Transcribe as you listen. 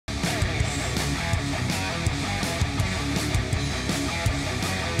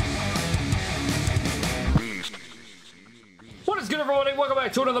everybody, welcome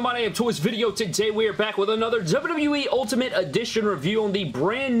back to another My Name Toys video. Today we are back with another WWE Ultimate Edition review on the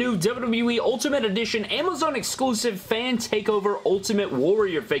brand new WWE Ultimate Edition Amazon exclusive Fan Takeover Ultimate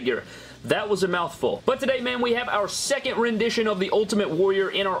Warrior figure. That was a mouthful. But today, man, we have our second rendition of the Ultimate Warrior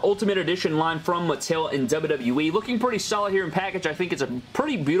in our Ultimate Edition line from Mattel and WWE. Looking pretty solid here in package. I think it's a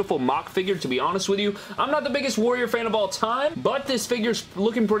pretty beautiful mock figure, to be honest with you. I'm not the biggest Warrior fan of all time, but this figure's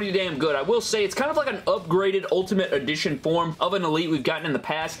looking pretty damn good. I will say it's kind of like an upgraded Ultimate Edition form of an Elite we've gotten in the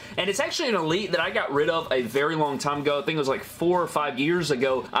past, and it's actually an Elite that I got rid of a very long time ago. I think it was like 4 or 5 years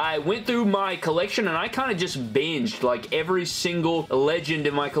ago. I went through my collection and I kind of just binged like every single legend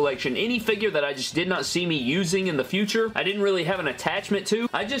in my collection. Any figure that I just did not see me using in the future, I didn't really have an attachment to,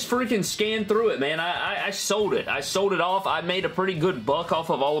 I just freaking scanned through it, man. I sold it. I sold it off. I made a pretty good buck off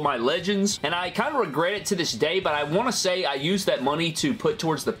of all of my legends, and I kind of regret it to this day, but I want to say I used that money to put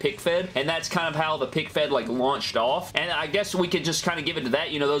towards the pick fed, and that's kind of how the pick fed like launched off, and I guess we could just kind of give it to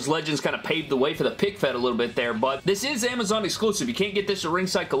that. You know, those legends kind of paved the way for the pick fed a little bit there, but this is Amazon exclusive. You can't get this at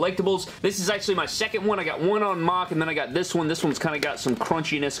Ringside Collectibles. This is actually my second one. I got one on mock, and then I got this one. This one's kind of got some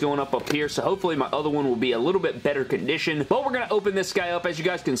crunchiness going up here, so hopefully my other one will be a little bit better condition. But we're going to open this guy up. As you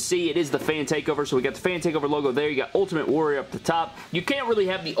guys can see, it is the Fan Takeover, so we got the Fan Takeover logo there. You got Ultimate Warrior up the top. You can't really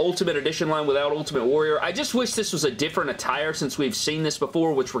have the Ultimate Edition line without Ultimate Warrior. I just wish this was a different attire since we've seen this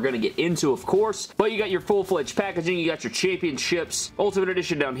before, which we're going to get into, of course. But you got your full-fledged packaging. You got your championships. Ultimate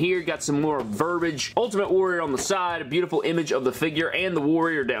Edition down here. You got some more verbiage. Ultimate Warrior on the side. A beautiful image of the figure and the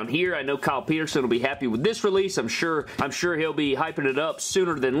Warrior down here. I know Kyle Peterson will be happy with this release. I'm sure he'll be hyping it up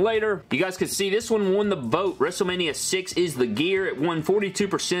sooner than later. You guys can see this one won the vote. WrestleMania 6 is the gear. It won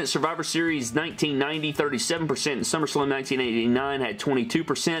 42%. Survivor Series 1990, 37%. SummerSlam 1989 had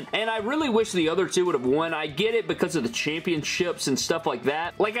 22%. And I really wish the other two would have won. I get it because of the championships and stuff like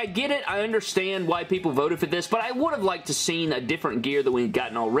that. Like, I get it. I understand why people voted for this, but I would have liked to seen a different gear than we've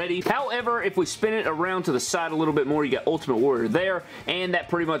gotten already. However, if we spin it around to the side a little bit more, you got Ultimate Warrior there, and that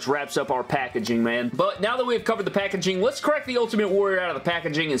pretty much wraps up our packaging, man. But now that we've covered the packaging, let's crack the Ultimate Warrior out of the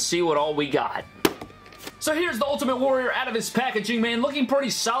packaging and see what all we got. So here's the Ultimate Warrior out of his packaging, man. Looking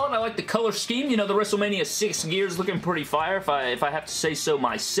pretty solid. I like the color scheme. You know, the WrestleMania 6 gears looking pretty fire, if I have to say so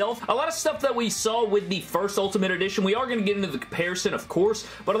myself. A lot of stuff that we saw with the first Ultimate Edition, we are going to get into the comparison, of course,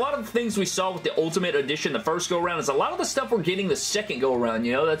 but a lot of the things we saw with the Ultimate Edition the first go-around is a lot of the stuff we're getting the second go-around,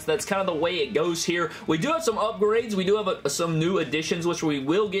 you know? That's kind of the way it goes here. We do have some upgrades. We do have some new additions, which we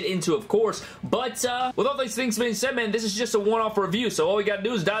will get into, of course, but with all these things being said, man, this is just a one-off review, so all we got to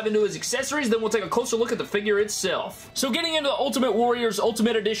do is dive into his accessories, then we'll take a closer look at the figure itself. So getting into the Ultimate Warrior's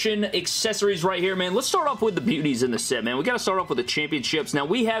Ultimate Edition accessories right here, man, let's start off with the beauties in the set, man. We got to start off with the championships. Now,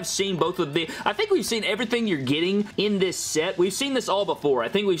 we have seen both of the... I think we've seen everything you're getting in this set. We've seen this all before. I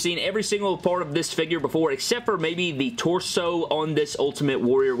think we've seen every single part of this figure before, except for maybe the torso on this Ultimate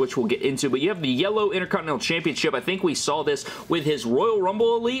Warrior, which we'll get into. But you have the yellow Intercontinental Championship. I think we saw this with his Royal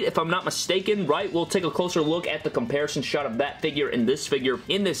Rumble Elite, if I'm not mistaken, right? We'll take a closer look at the comparison shot of that figure and this figure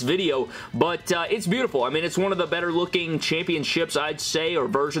in this video, but it's beautiful. I mean, it's one of the better looking championships, I'd say, or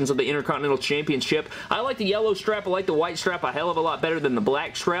versions of the Intercontinental Championship. I like the yellow strap. I like the white strap a hell of a lot better than the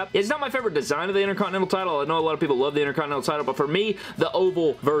black strap. It's not my favorite design of the Intercontinental title. I know a lot of people love the Intercontinental title, but for me, the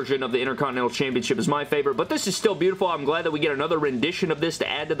oval version of the Intercontinental Championship is my favorite, but this is still beautiful. I'm glad that we get another rendition of this to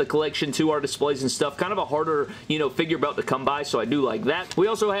add to the collection, to our displays and stuff. Kind of a harder, you know, figure belt to come by, so I do like that. We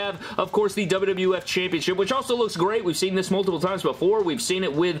also have, of course, the WWF Championship, which also looks great. We've seen this multiple times before. We've seen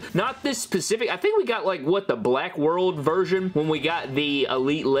it with, not this specific, I think we got, like, what, the Black World version when we got the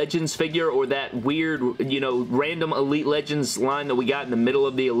Elite Legends figure, or that weird, you know, random Elite Legends line that we got in the middle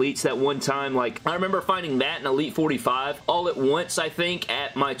of the Elites that one time. Like, I remember finding that in Elite 45 all at once, I think,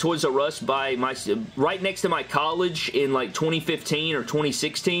 at my Toys R Us by my, right next to my college in like 2015 or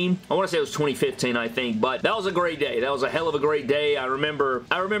 2016. I want to say it was 2015, I think, but that was a great day. That was a hell of a great day. I remember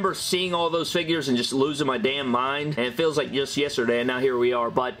seeing all those figures and just losing my damn mind, and it feels like just yesterday, and now here we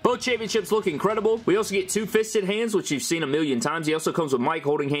are. But both championships look incredible. We also get two fisted hands, which you've seen a million times. He also comes with Mike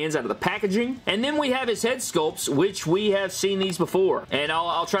holding hands out of the packaging. And then we have his head sculpts, which we have seen these before. And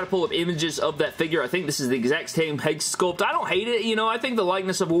I'll try to pull up images of that figure. I think this is the exact same head sculpt. I don't hate it, you know. I think the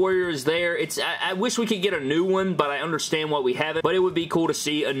likeness of Warrior is there. I wish we could get a new one, but I understand why we haven't. But it would be cool to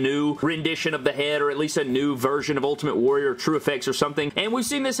see a new rendition of the head, or at least a new version of Ultimate Warrior, True Effects or something. And we've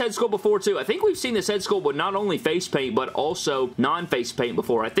seen this head sculpt before too. I think we've seen this head sculpt with not only face paint, but also non-face paint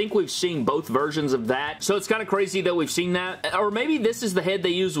before. I think we've seen both versions of that. So it's kind of crazy that we've seen that. Or maybe this is the head they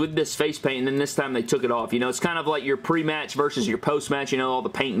used with this face paint, and then this time they took it off. You know, it's kind of like your pre-match versus your post-match. You know, all the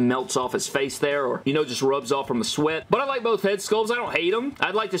paint melts off his face there, or, you know, just rubs off from the sweat. But I like both head sculpts. I don't hate them.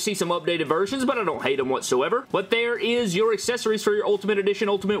 I'd like to see some updated versions, but I don't hate them whatsoever. But there is your accessories for your Ultimate Edition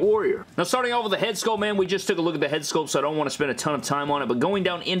Ultimate Warrior. Now, starting off with the head sculpt, man, we just took a look at the head sculpt, so I don't want to spend a ton of time on it. But going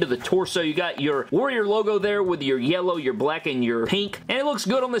down into the torso, you got your Warrior logo there with your yellow, your black, and your pink. And it looks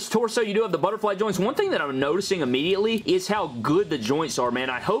good on this torso. You do have the butterfly joints. One thing that I'm noticing immediately is how good the joints are, man.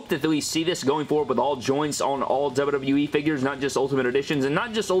 I hope that we see this going forward with all joints on all WWE figures, not just Ultimate Editions, and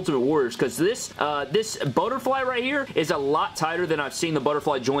not just Ultimate Warriors, because this butterfly right here is a lot tighter than I've seen the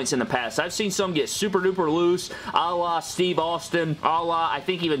butterfly joints in the past. I've seen some get super duper loose, a la Steve Austin, a la I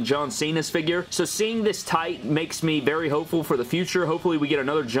think even John Cena's figure. So seeing this tight makes me very hopeful for the future. Hopefully we get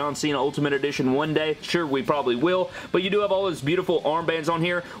another John Cena Ultimate Edition one day. Sure, we probably will, but you do have all those beautiful armbands on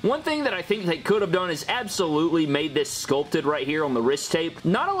here. One thing that I think they could have done is absolutely made this sculpted right here on the wrist tape.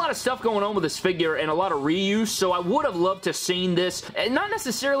 Not a lot of stuff going on with this figure and a lot of reuse, so I would have loved to have seen this. And not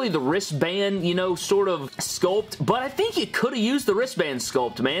necessarily the wristband, you know, sort of sculpt, but I think you could have used the wristband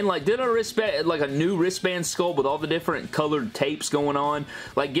sculpt, man. Like, did a wristband, like a new wristband sculpt with all the different colored tapes going on.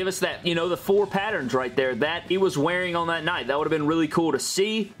 Like, give us that, you know, the 4 patterns right there that he was wearing on that night. That would have been really cool to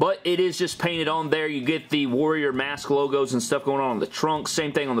see, but it is just painted on there. You get the Warrior mask logos and stuff going on the trunk.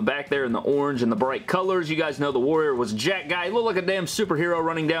 Same thing on the back there in the orange and the bright colors. You guys know the Warrior was a Jack guy. He looked like a damn superhero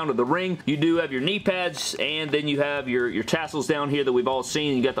running down to the ring. You do have your knee pads, and then you have your tassels down here that we've all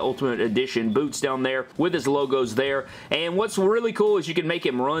seen. You got the Ultimate Edition boots down there with his logos there. And what's really cool is you can make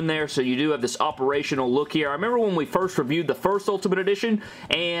him run there, so you do have this operational look here. I remember when we first reviewed the first Ultimate Edition,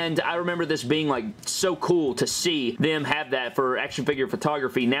 and I remember this being like so cool to see them have that for action figure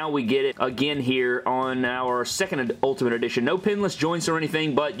photography. Now we get it again here on our second Ultimate Edition. No pinless joints or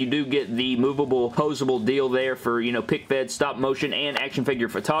anything, but you do get the movable, posable deal there for, you know, pick fed, stop motion, and action figure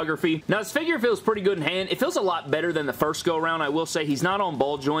photography. Now this figure feels pretty good in hand. It feels a lot better than the first go around. I will say he's not on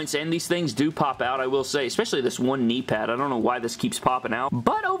ball joints, and these things do pop out, I will say, especially this one knee pad. I don't know why this keeps popping out,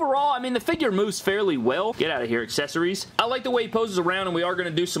 but overall, I mean, the figure moves fairly well. Get out of here, accessories. I like the way he poses around, and we are going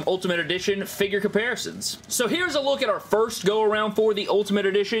to do some Ultimate Edition figure comparisons. So here's a look at our first go around for the Ultimate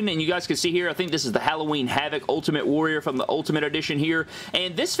Edition, and you guys can see here, I think this is the Halloween Havoc Ultimate Warrior from the Ultimate Edition here,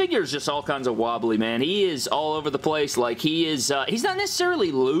 and this figure is just all kinds of wobbly, man. He is all over the place. Like, he is, he's not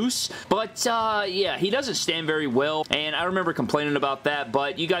necessarily loose, but yeah, he doesn't stand very well, and I remember complaining about that,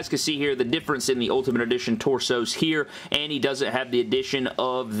 but you guys can see here the difference in the Ultimate Edition torsos here, and he doesn't have the addition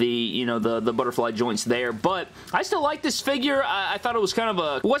of the, you know, the butterfly joints there, but I still like this figure. I thought it was kind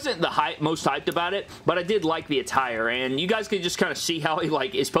of a, wasn't the most hyped about it, but I did like the attire, and you guys can just kind of see how he,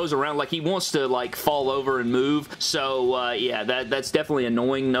 like, is posed around like he wants to, like, fall over and move, so yeah, that's definitely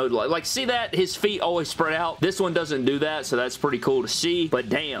annoying. No, like, see that? His feet always spread out. This one doesn't do that, so that's pretty cool to see, but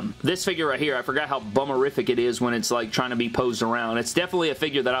damn, this figure right here, I forgot how bummerific it is when it's, like, trying to be posed around. It's definitely a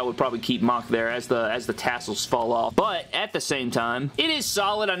figure that I would probably keep mocked there as the tassels fall off, but at the same time, it is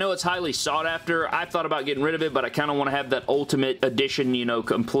solid. I know it's highly sought after. I've thought about getting rid of it, but I kind of want to have that Ultimate Edition, you know,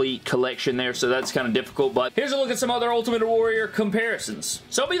 complete collection there, so that's kind of difficult, but here's a look at some other Ultimate Warrior comparisons.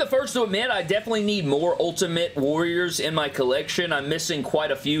 So I'll be the first to admit, I definitely need more Ultimate Warriors in my collection. I'm missing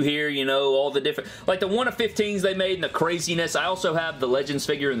quite a few here, you know, all the different, like the 1 of 15s they made and the craziness. I also have the Legends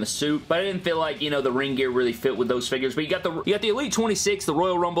figure in the suit, but I didn't feel like, you know, the ring gear really fit with those figures, but you got the Elite 26, the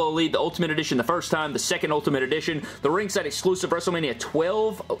Royal Rumble Elite, the Ultimate Edition the first time, the second Ultimate Edition, the ringside exclusive WrestleMania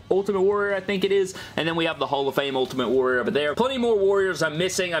 12 Ultimate Warrior, I think it is, and then we have the Hall of Fame Ultimate Warrior over there. Plenty more Warriors I'm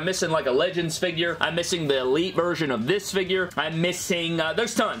missing. I'm missing like a Legends figure. I'm missing the Elite version of this figure. I'm missing,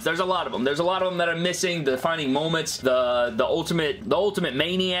 there's tons. There's a lot of them. There's a lot of them that I'm missing. The Defining Moments, the Ultimate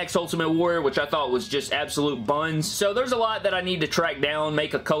Maniacs Ultimate Warrior, which I thought was just absolute buns. So there's a lot that I need to track down,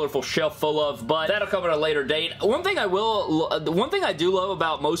 make a colorful shelf full of, but that'll come at a later date. One thing I do love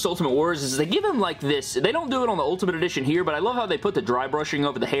about most Ultimate Warriors is they give him like this. They don't do it on the Ultimate Edition here, but I love how they put the dry brushing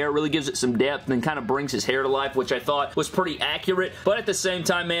over the hair. It really gives it some depth and kind of brings his hair to life, which I thought was pretty accurate. But at the same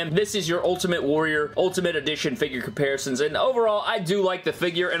time, man, this is your Ultimate Warrior Ultimate Edition figure comparisons, and overall, I do like the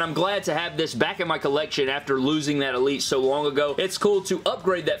figure, and I'm glad to have this back in my collection after losing that Elite so long ago. It's cool to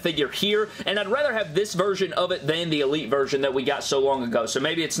upgrade that figure here, and I'd rather have this version of it than the Elite version that we got so long ago, so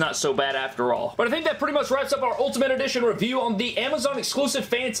maybe it's not so bad after all. But I think that pretty much wraps up our Ultimate Edition review on the Amazon exclusive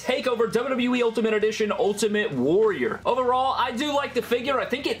fan takeover WWE Ultimate Edition Ultimate Warrior. Overall, I do like the figure. I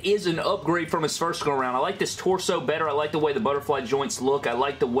think it is an upgrade from his first go around. I like this torso better. I like the way the butterfly joints look. I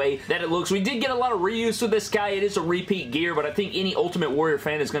like the way that it looks. We did get a lot of reuse with this guy. It is a repeat gear, but I think any Ultimate Warrior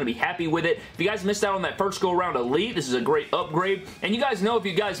fan is going to be happy with it. If you guys missed out on that first go around Elite, this is a great upgrade. And you guys know if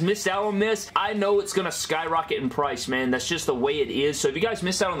you guys missed out out on this, I know it's going to skyrocket in price, man. That's just the way it is. So if you guys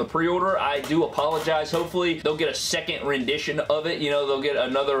missed out on the pre-order, I do apologize. Hopefully, they'll get a second rendition of it. You know, they'll get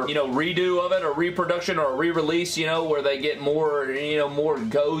another, you know, redo of it, or reproduction, or a re-release, you know, where they get more, you know, more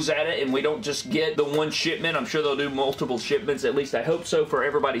goes at it, and we don't just get the one shipment. I'm sure they'll do multiple shipments. At least I hope so, for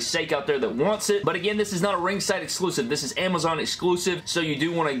everybody's sake out there that wants it. But again, this is not a ringside exclusive. This is Amazon exclusive, so you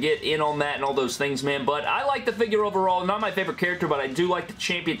do want to get in on that and all those things, man. But I like the figure overall. Not my favorite character, but I do like the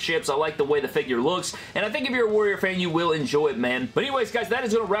championships. I like the way the figure looks, and I think if you're a Warrior fan, you will enjoy it, man. But anyways, guys, that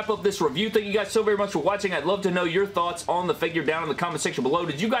is going to wrap up this review. Thank you guys so very much for watching. I'd love to know your thoughts on the figure down in the comment section below.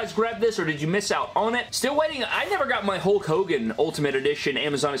 Did you guys grab this, or did you miss out on it? Still waiting. I never got my Hulk Hogan Ultimate Edition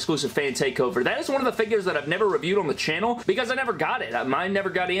Amazon exclusive fan takeover. That is one of the figures that I've never reviewed on the channel because I never got it. Mine never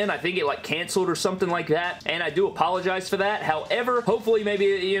got in. I think it like canceled or something like that, and I do apologize for that. However, hopefully maybe,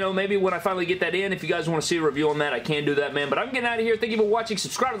 you know, maybe when I finally get that in, if you guys want to see a review on that, I can do that, man. But I'm getting out of here. Thank you for watching.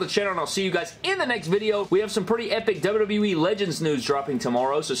 Subscribe to the channel, and I'll see you guys in the next video. We have some pretty epic WWE Legends news dropping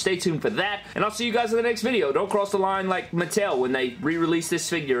tomorrow, so stay tuned for that, and I'll see you guys in the next video. Don't cross the line like Mattel when they re-released this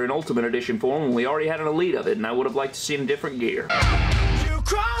figure in Ultimate Edition form when we already had an Elite of it, and I would have liked to see in different gear. You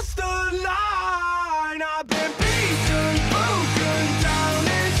crossed the line.